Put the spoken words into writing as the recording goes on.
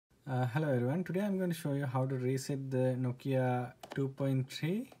Hello everyone, today I'm going to show you how to reset the Nokia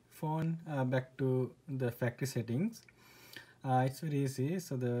 2.3 phone back to the factory settings. It's very easy.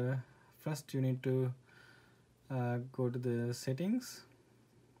 So the first you need to go to the settings,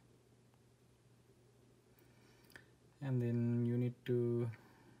 and then you need to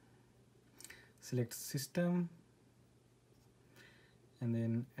select system and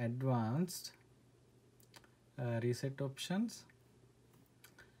then advanced, reset options,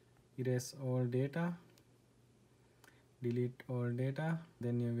 erase all data, delete all data.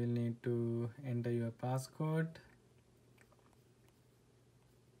 Then you will need to enter your passcode,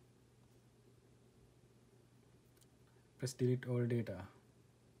 press delete all data.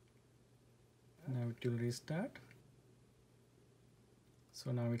 Now it will restart.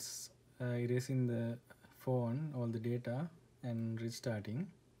 So now it's erasing the phone, all the data, and restarting.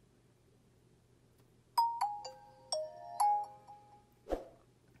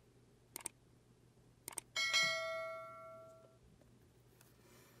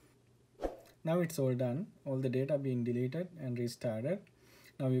 Now it's all done, all the data being deleted and restarted.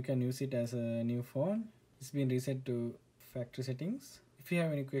 Now you can use it as a new phone. It's been reset to factory settings. If you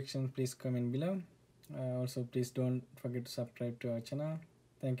have any questions, please comment below. Also, please don't forget to subscribe to our channel.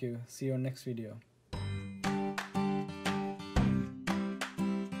 Thank you. See you on next video.